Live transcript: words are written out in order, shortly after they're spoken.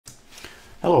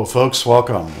Hello folks,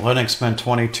 welcome. Linux Mint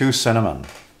 22 Cinnamon.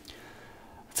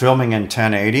 Filming in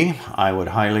 1080. I would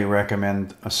highly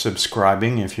recommend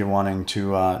subscribing if you're wanting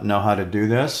to know how to do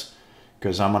this,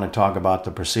 because I'm going to talk about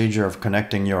the procedure of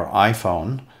connecting your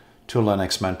iPhone to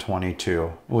Linux Mint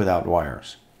 22 without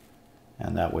wires.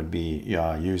 And that would be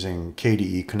using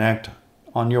KDE Connect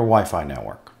on your Wi-Fi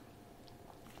network.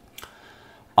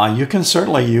 You can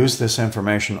certainly use this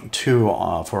information too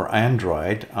for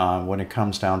Android. When it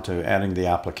comes down to adding the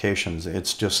applications,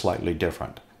 it's just slightly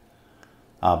different.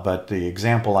 But the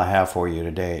example I have for you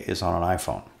today is on an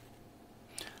iPhone.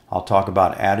 I'll talk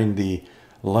about adding the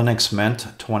Linux Mint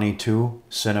 22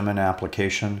 Cinnamon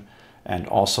application and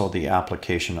also the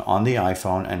application on the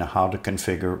iPhone and how to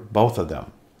configure both of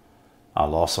them.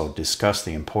 I'll also discuss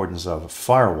the importance of a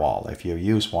firewall if you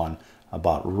use one,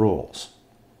 about rules.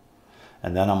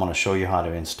 And then I'm going to show you how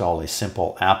to install a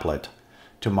simple applet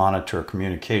to monitor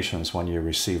communications when you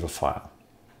receive a file.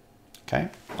 Okay,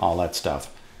 all that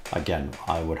stuff. Again,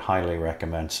 I would highly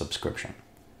recommend subscription.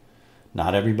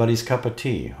 Not everybody's cup of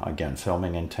tea. Again,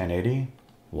 filming in 1080.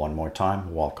 One more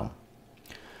time, welcome.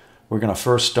 We're going to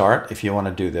first start, if you want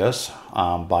to do this,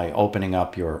 by opening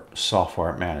up your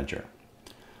software manager.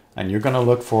 And you're going to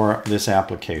look for this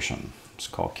application. It's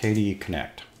called KDE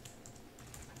Connect.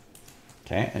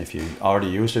 Okay, and if you already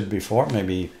used it before,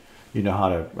 maybe you know how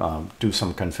to do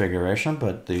some configuration,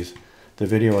 but the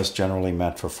video is generally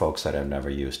meant for folks that have never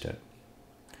used it.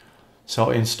 So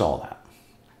install that.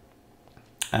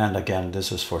 And again,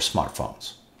 this is for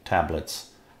smartphones,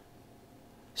 tablets.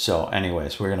 So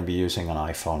anyways, we're going to be using an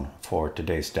iPhone for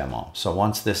today's demo. So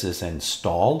once this is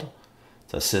installed,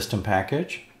 the system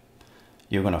package,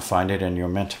 you're going to find it in your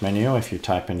Mint menu if you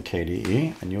type in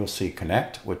KDE, and you'll see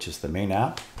Connect, which is the main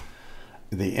app.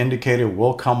 The indicator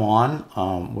will come on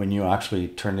when you actually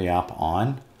turn the app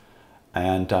on.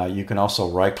 And you can also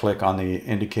right-click on the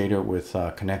indicator with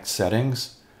Connect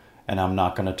Settings. And I'm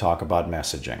not going to talk about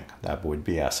messaging. That would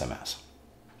be SMS.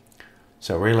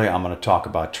 So really, I'm going to talk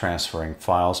about transferring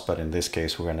files, but in this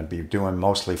case, we're going to be doing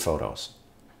mostly photos.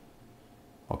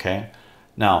 Okay?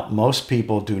 Now, most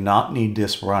people do not need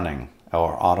this running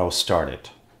or auto-start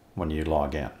it when you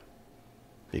log in,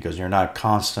 because you're not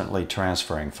constantly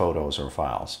transferring photos or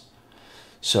files.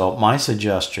 So my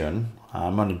suggestion,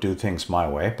 I'm going to do things my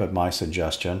way, but my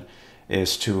suggestion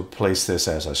is to place this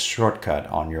as a shortcut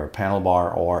on your panel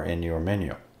bar or in your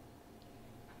menu.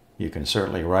 You can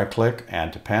certainly right-click,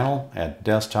 add to panel, add to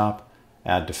desktop,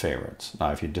 add to favorites.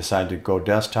 Now if you decide to go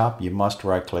desktop, you must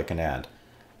right-click and add.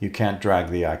 You can't drag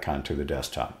the icon to the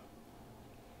desktop.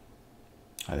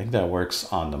 I think that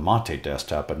works on the Monte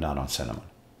desktop, but not on Cinnamon.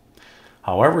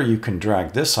 However, you can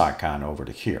drag this icon over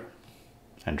to here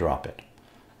and drop it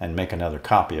and make another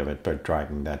copy of it by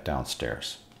dragging that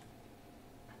downstairs.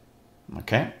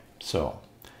 Okay, so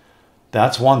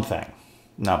that's one thing.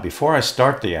 Now, before I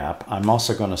start the app, I'm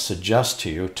also going to suggest to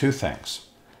you two things.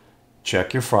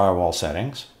 Check your firewall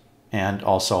settings, and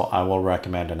also I will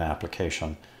recommend an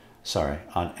applet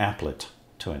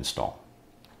to install.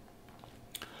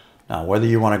 Now, whether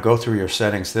you want to go through your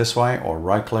settings this way or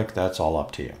right-click, that's all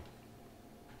up to you.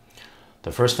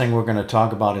 The first thing we're going to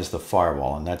talk about is the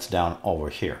firewall, and that's down over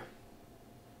here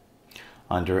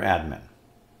under Admin.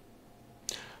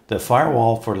 The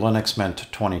firewall for Linux Mint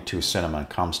 22 Cinnamon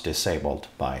comes disabled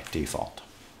by default.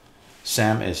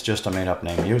 Sam is just a made-up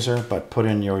name user, but put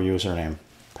in your username,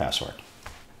 password.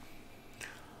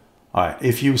 All right,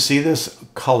 if you see this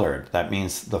colored, that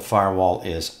means the firewall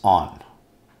is on.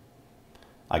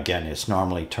 Again, it's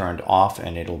normally turned off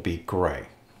and it'll be gray.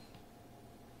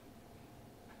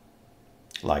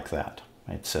 Like that.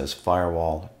 It says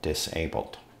firewall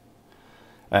disabled.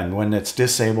 And when it's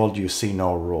disabled, you see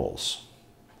no rules.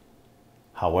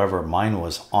 However, mine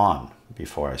was on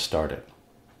before I started.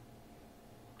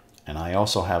 And I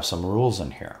also have some rules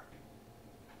in here.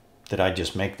 Did I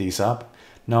just make these up?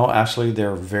 No, actually,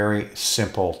 they're very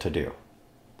simple to do.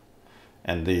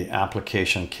 And the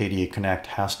application KDE Connect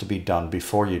has to be done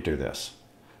before you do this.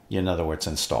 In other words,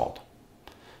 installed.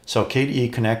 So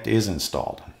KDE Connect is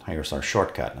installed. Here's our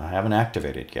shortcut. I haven't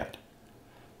activated yet.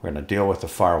 We're going to deal with the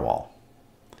firewall.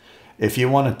 If you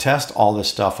want to test all this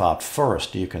stuff out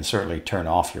first, you can certainly turn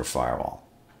off your firewall.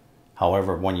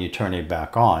 However, when you turn it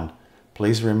back on,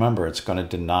 please remember it's going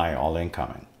to deny all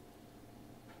incoming.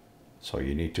 So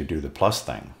you need to do the plus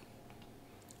thing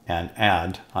and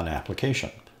add an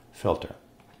application filter.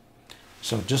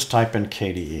 So just type in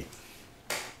KDE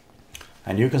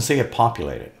and you can see it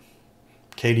populated.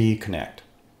 KDE Connect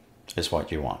is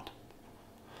what you want.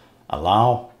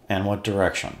 Allow and what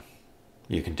direction.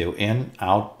 You can do in,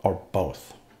 out, or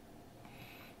both.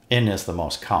 In is the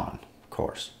most common, of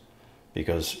course.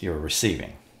 because you're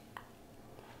receiving.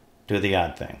 Do the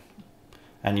add thing.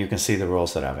 And you can see the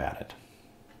rows that I've added.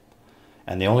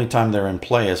 And the only time they're in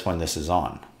play is when this is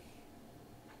on.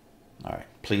 All right,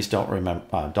 please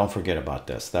don't forget about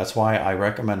this. That's why I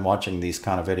recommend watching these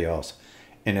kind of videos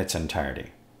in its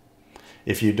entirety.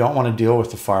 If you don't want to deal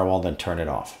with the firewall, then turn it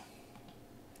off.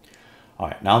 All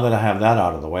right, now that I have that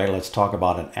out of the way, let's talk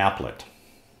about an applet.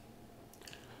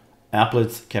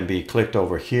 Applets can be clicked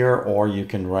over here, or you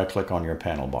can right-click on your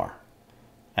panel bar.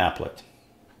 Applet.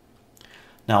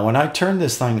 Now, when I turn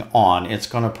this thing on, it's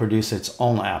going to produce its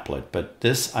own applet, but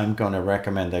this I'm going to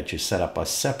recommend that you set up a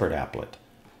separate applet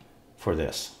for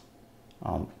this.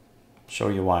 I'll show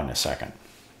you why in a second.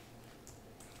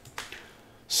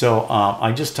 So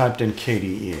I just typed in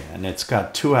KDE, and it's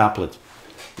got two applets.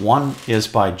 One is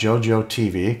by JoJo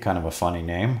TV, kind of a funny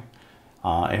name.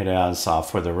 It has,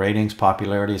 for the ratings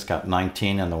popularity, it's got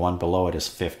 19, and the one below it is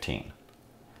 15.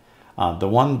 The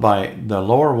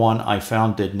lower one I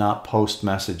found did not post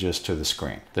messages to the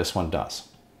screen. This one does.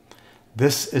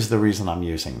 This is the reason I'm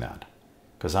using that,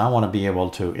 because I want to be able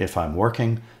to, if I'm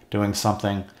working, doing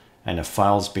something, and a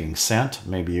file's being sent,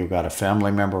 maybe you've got a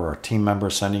family member or a team member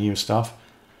sending you stuff,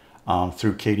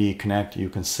 through KDE Connect, you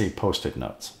can see post-it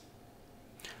notes.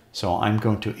 So I'm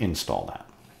going to install that.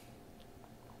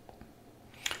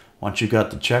 Once you got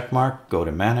the check mark, go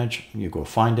to Manage, you go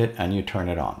find it, and you turn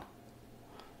it on.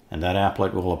 And that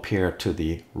applet will appear to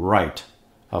the right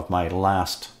of my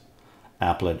last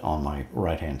applet on my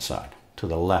right-hand side, to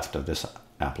the left of this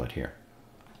applet here.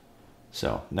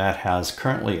 So that has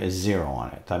currently a 0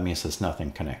 on it. That means there's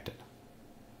nothing connected.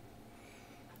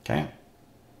 Okay.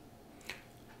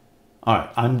 All right,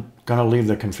 I'm going to leave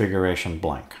the configuration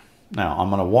blank. Now, I'm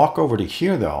going to walk over to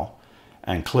here, though,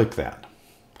 and click that.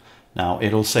 Now,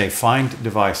 it'll say Find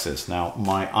Devices. Now,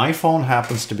 my iPhone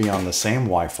happens to be on the same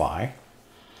Wi-Fi,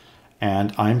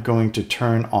 and I'm going to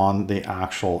turn on the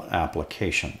actual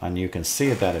application. And you can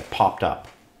see that it popped up.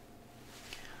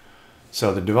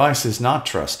 So the device is not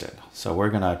trusted. So we're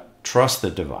going to trust the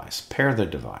device, pair the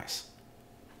device.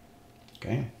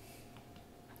 Okay.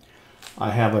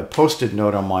 I have a post-it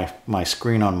note on my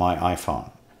screen on my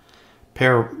iPhone.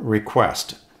 Pair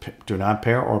request. Do not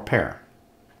pair or pair.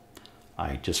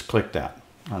 I just clicked that.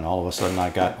 And all of a sudden I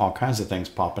got all kinds of things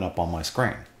popping up on my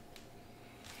screen.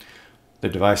 The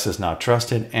device is now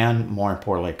trusted and, more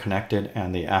importantly, connected,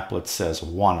 and the applet says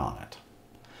 1 on it.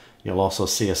 You'll also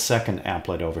see a second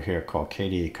applet over here called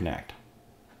KDE Connect.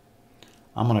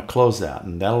 I'm going to close that,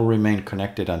 and that'll remain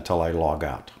connected until I log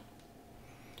out.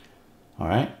 All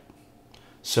right.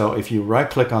 So if you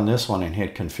right-click on this one and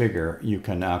hit Configure, you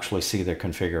can actually see the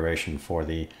configuration for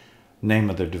the name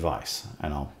of the device.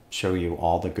 And I'll show you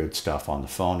all the good stuff on the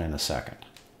phone in a second.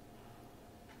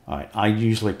 All right, I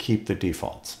usually keep the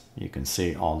defaults. You can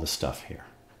see all the stuff here.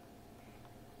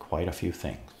 Quite a few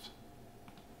things.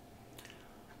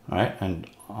 All right, and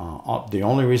the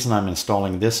only reason I'm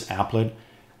installing this applet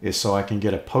is so I can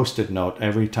get a post-it note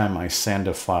every time I send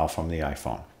a file from the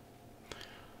iPhone.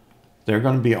 They're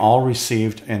going to be all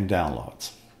received in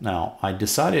downloads. Now, I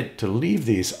decided to leave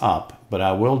these up, but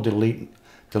I will delete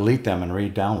them and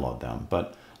re-download them.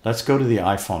 But let's go to the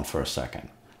iPhone for a second.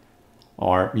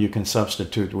 Or you can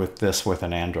substitute with this with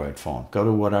an Android phone. Go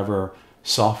to whatever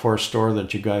software store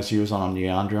that you guys use on the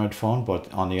Android phone,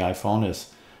 but on the iPhone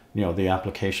is, you know, the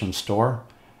application store.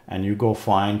 And you go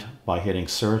find, by hitting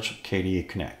search, KDE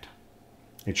Connect.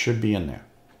 It should be in there.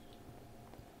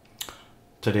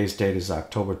 Today's date is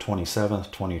October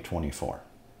 27th, 2024.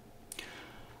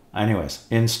 Anyways,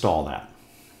 install that.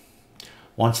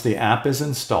 Once the app is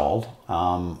installed,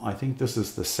 I think this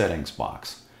is the settings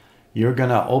box. You're going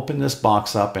to open this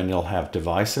box up and you'll have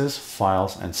devices,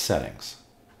 files, and settings.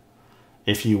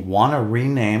 If you want to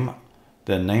rename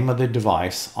the name of the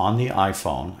device on the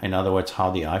iPhone, in other words,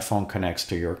 how the iPhone connects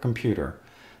to your computer,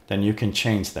 then you can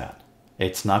change that.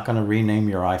 It's not going to rename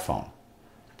your iPhone.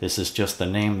 This is just the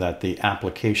name that the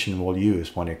application will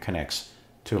use when it connects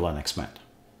to Linux Mint,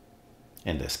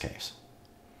 in this case.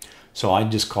 So I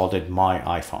just called it My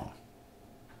iPhone.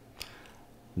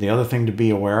 The other thing to be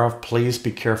aware of, please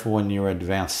be careful in your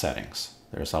advanced settings.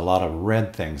 There's a lot of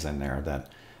red things in there that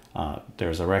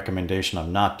there's a recommendation of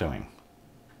not doing.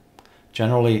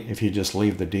 Generally, if you just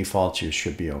leave the defaults, you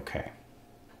should be okay.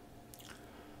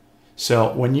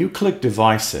 So when you click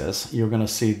Devices, you're going to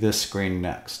see this screen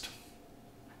next.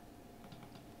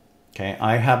 Okay,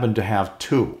 I happen to have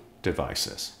 2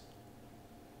 devices.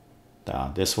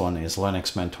 This one is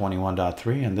Linux Mint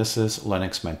 21.3 and this is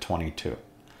Linux Mint 22.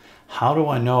 How do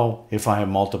I know if I have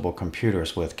multiple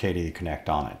computers with KDE Connect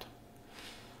on it?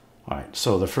 All right,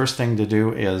 so the first thing to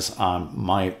do is,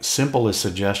 my simplest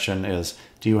suggestion is,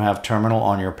 do you have terminal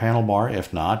on your panel bar?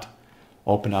 If not,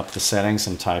 open up the settings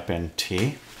and type in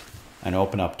T and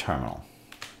open up terminal.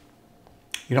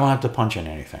 You don't have to punch in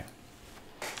anything.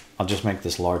 I'll just make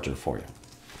this larger for you.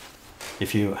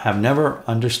 If you have never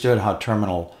understood how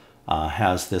terminal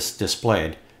has this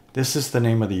displayed, this is the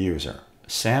name of the user.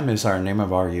 Sam is our name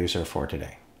of our user for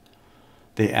today.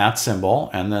 The @ symbol,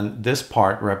 and then this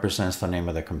part represents the name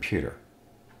of the computer.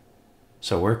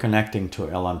 So we're connecting to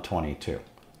LM22,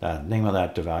 the name of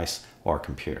that device or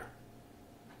computer.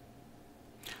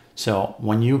 So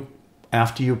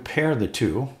after you pair the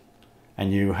two,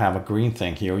 and you have a green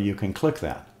thing here, you can click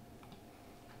that.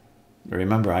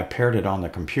 Remember, I paired it on the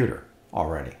computer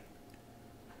already.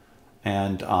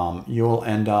 And you'll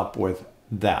end up with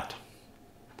that.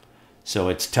 So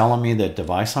it's telling me the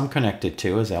device I'm connected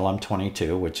to is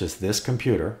LM22, which is this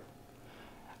computer.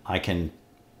 I can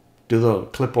do the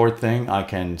clipboard thing. I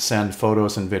can send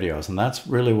photos and videos. And that's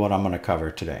really what I'm going to cover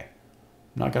today.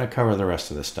 I'm not going to cover the rest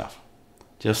of this stuff.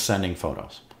 Just sending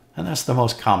photos. And that's the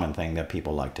most common thing that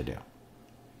people like to do.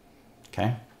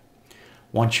 Okay?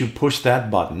 Once you push that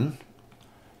button,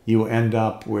 you end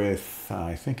up with,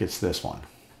 I think it's this one.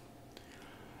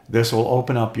 This will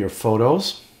open up your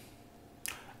photos.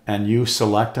 And you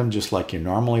select them just like you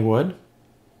normally would,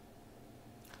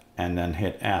 and then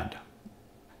hit add.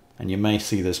 And you may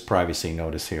see this privacy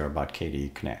notice here about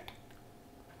KDE Connect.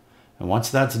 And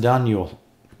once that's done,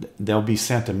 they'll be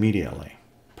sent immediately,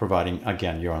 providing,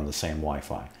 again, you're on the same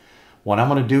Wi-Fi. What I'm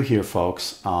going to do here,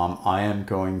 folks, I am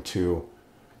going to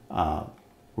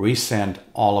resend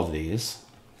all of these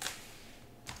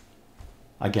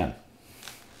again.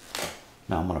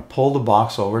 Now I'm going to pull the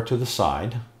box over to the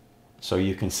side, so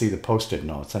you can see the post-it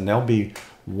notes, and they'll be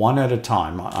one at a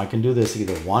time. I can do this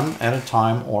either one at a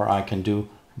time, or I can do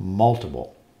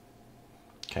multiple.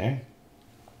 Okay?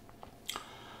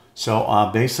 So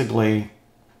basically,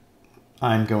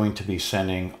 I'm going to be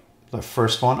sending the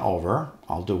first one over.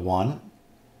 I'll do one,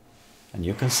 and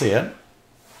you can see it,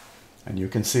 and you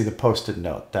can see the post-it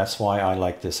note. That's why I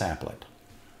like this applet.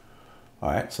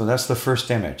 All right, so that's the first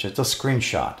image. It's a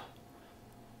screenshot.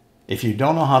 If you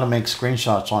don't know how to make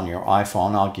screenshots on your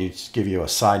iPhone, I'll give you a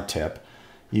side tip.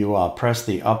 You press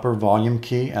the upper volume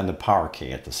key and the power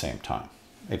key at the same time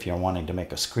if you're wanting to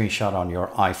make a screenshot on your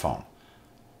iPhone.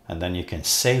 And then you can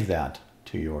save that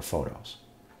to your photos.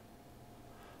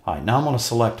 All right, now I'm going to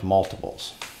select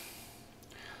multiples.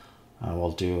 I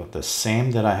will do the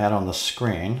same that I had on the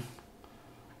screen,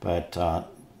 but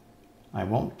I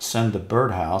won't send the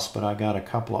birdhouse, but I got a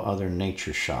couple of other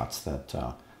nature shots that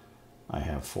I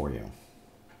have for you.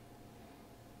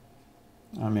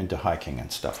 I'm into hiking and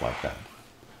stuff like that.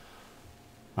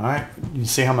 All right, you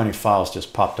see how many files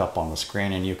just popped up on the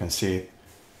screen, and you can see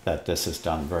that this is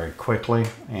done very quickly,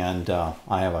 and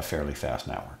I have a fairly fast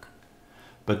network.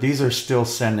 But these are still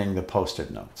sending the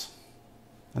post-it notes,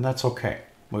 and that's okay.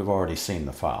 We've already seen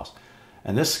the files.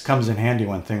 And this comes in handy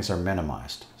when things are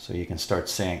minimized. So you can start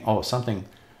saying, oh,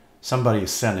 somebody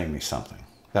is sending me something.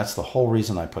 That's the whole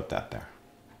reason I put that there.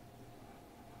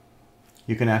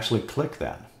 You can actually click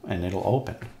that and it'll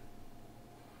open.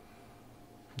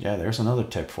 Yeah, there's another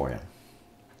tip for you.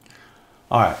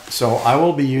 All right, so I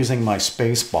will be using my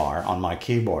space bar on my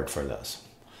keyboard for this.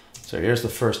 So here's the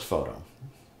first photo.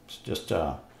 It's just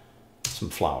some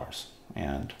flowers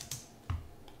and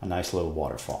a nice little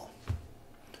waterfall.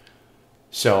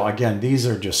 So again, these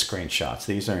are just screenshots.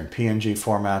 These are in PNG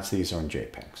formats. These are in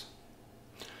JPEGs.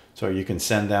 So you can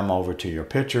send them over to your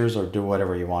pictures or do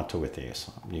whatever you want to with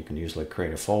these. You can usually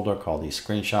create a folder, call these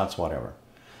screenshots, whatever.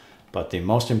 But the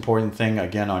most important thing,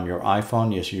 again, on your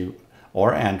iPhone is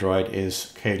or Android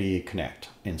is KDE Connect.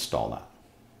 Install that.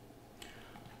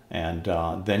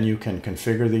 And then you can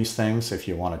configure these things. If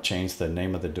you want to change the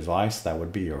name of the device, that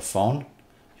would be your phone,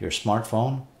 your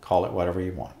smartphone. Call it whatever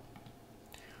you want.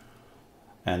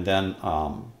 And then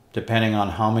depending on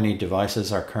how many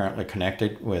devices are currently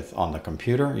connected on the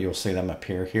computer, you'll see them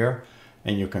appear here,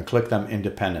 and you can click them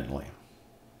independently.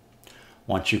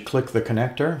 Once you click the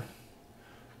connector,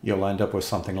 you'll end up with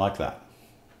something like that.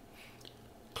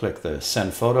 Click the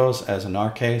Send Photos, as in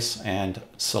our case, and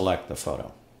select the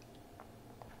photo.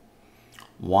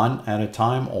 One at a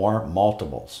time or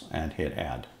multiples, and hit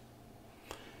Add.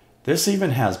 This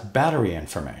even has battery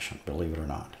information, believe it or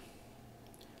not.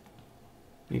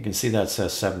 You can see that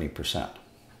says 70%.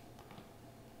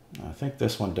 I think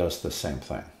this one does the same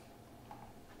thing.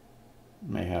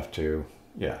 May have to,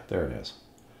 yeah, there it is,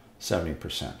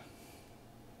 70%.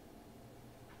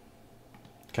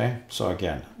 Okay, so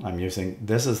again,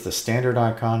 this is the standard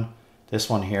icon. This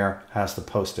one here has the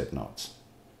post-it notes.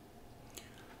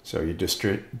 So you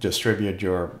distribute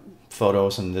your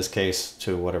photos, in this case,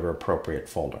 to whatever appropriate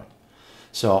folder.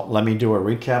 So let me do a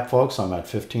recap, folks. I'm at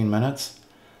 15 minutes.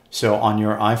 So on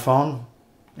your iPhone,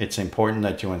 it's important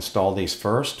that you install these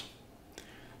first.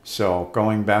 So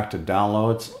going back to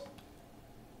downloads,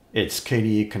 it's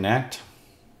KDE Connect.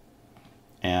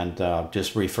 And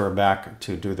just refer back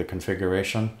to do the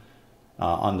configuration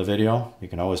on the video. You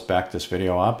can always back this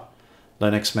video up.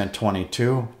 Linux Mint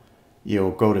 22.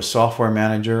 You'll go to Software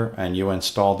Manager and you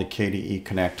install the KDE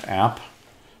Connect app.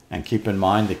 And keep in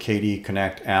mind the KDE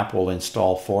Connect app will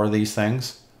install 4 of these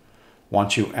things.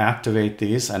 Once you activate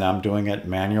these, and I'm doing it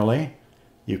manually,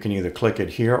 you can either click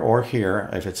it here or here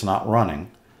if it's not running.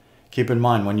 Keep in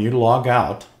mind when you log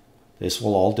out, this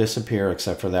will all disappear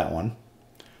except for that one.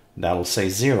 That'll say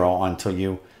 0 until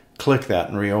you click that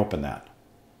and reopen that.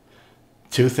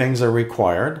 2 things are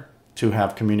required to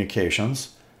have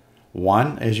communications.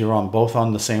 1 is you're both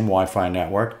on the same Wi-Fi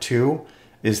network. 2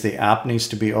 is the app needs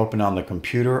to be open on the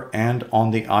computer and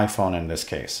on the iPhone in this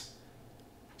case,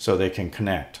 so they can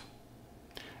connect.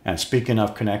 And speaking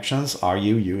of connections, are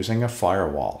you using a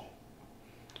firewall?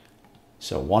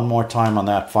 So one more time on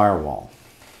that firewall.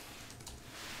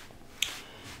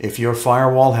 If your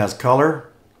firewall has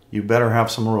color, you better have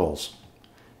some rules.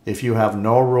 If you have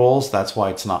no rules, that's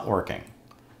why it's not working.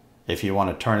 If you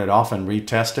want to turn it off and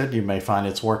retest it, you may find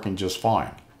it's working just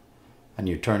fine. And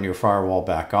you turn your firewall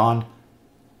back on.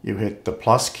 You hit the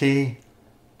plus key.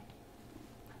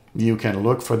 You can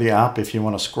look for the app if you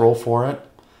want to scroll for it,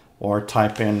 or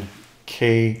type in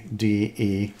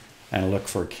KDE and look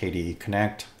for KDE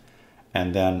Connect,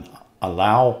 and then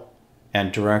allow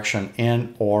and direction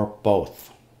in or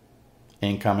both,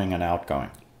 incoming and outgoing,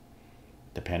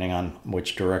 depending on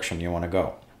which direction you want to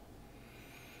go.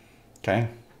 Okay,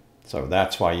 so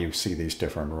that's why you see these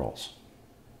different rules.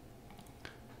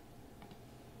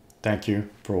 Thank you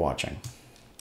for watching.